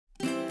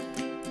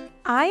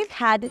I've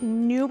had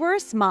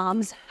numerous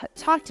moms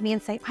talk to me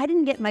and say, I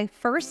didn't get my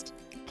first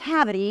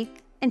cavity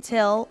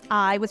until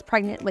I was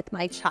pregnant with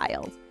my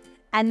child.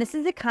 And this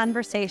is a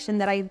conversation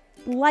that I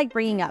like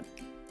bringing up.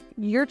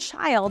 Your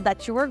child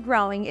that you are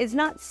growing is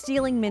not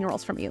stealing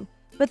minerals from you,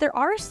 but there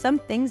are some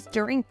things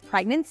during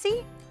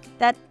pregnancy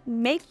that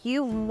make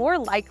you more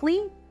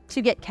likely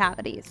to get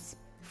cavities.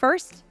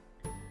 First,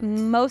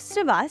 most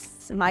of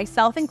us,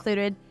 myself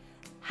included,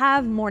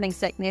 have morning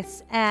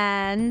sickness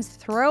and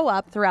throw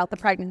up throughout the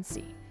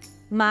pregnancy.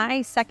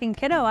 My second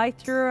kiddo, I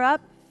threw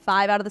up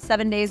 5 out of the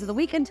 7 days of the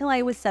week until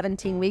I was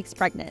 17 weeks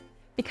pregnant.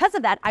 Because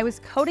of that, I was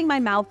coating my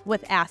mouth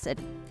with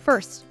acid.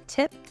 First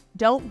tip,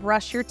 don't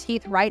brush your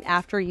teeth right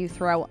after you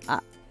throw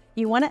up.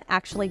 You want to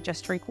actually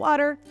just drink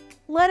water,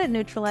 let it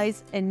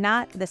neutralize, and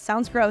not, this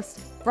sounds gross,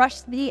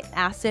 brush the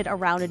acid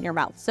around in your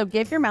mouth. So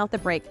give your mouth a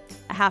break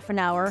a half an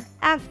hour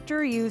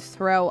after you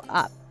throw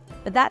up.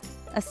 But that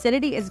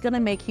acidity is going to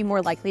make you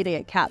more likely to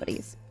get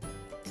cavities.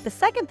 The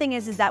second thing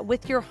is that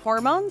with your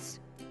hormones,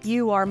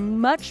 you are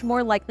much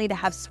more likely to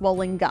have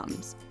swollen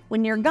gums.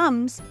 When your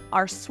gums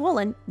are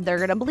swollen, they're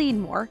going to bleed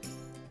more,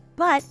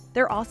 but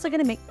they're also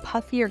going to make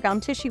puffier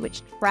gum tissue,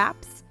 which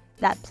traps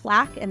that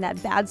plaque and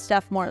that bad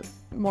stuff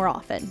more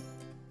often.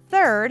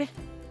 Third,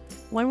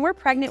 when we're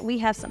pregnant, we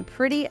have some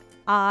pretty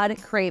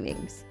odd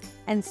cravings.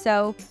 And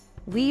so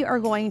we are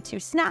going to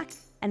snack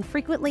and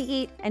frequently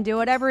eat and do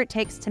whatever it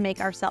takes to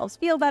make ourselves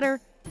feel better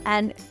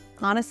and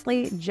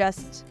honestly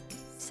just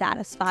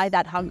satisfy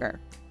that hunger.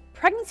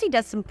 Pregnancy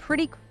does some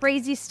pretty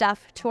crazy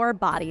stuff to our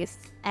bodies,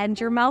 and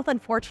your mouth,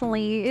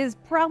 unfortunately, is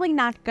probably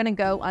not going to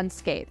go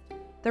unscathed.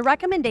 The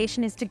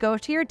recommendation is to go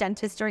to your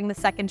dentist during the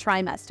second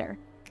trimester.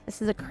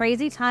 This is a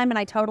crazy time, and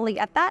I totally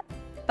get that.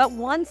 But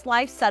once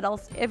life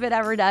settles, if it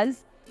ever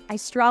does, I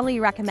strongly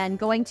recommend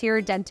going to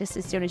your dentist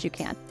as soon as you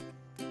can.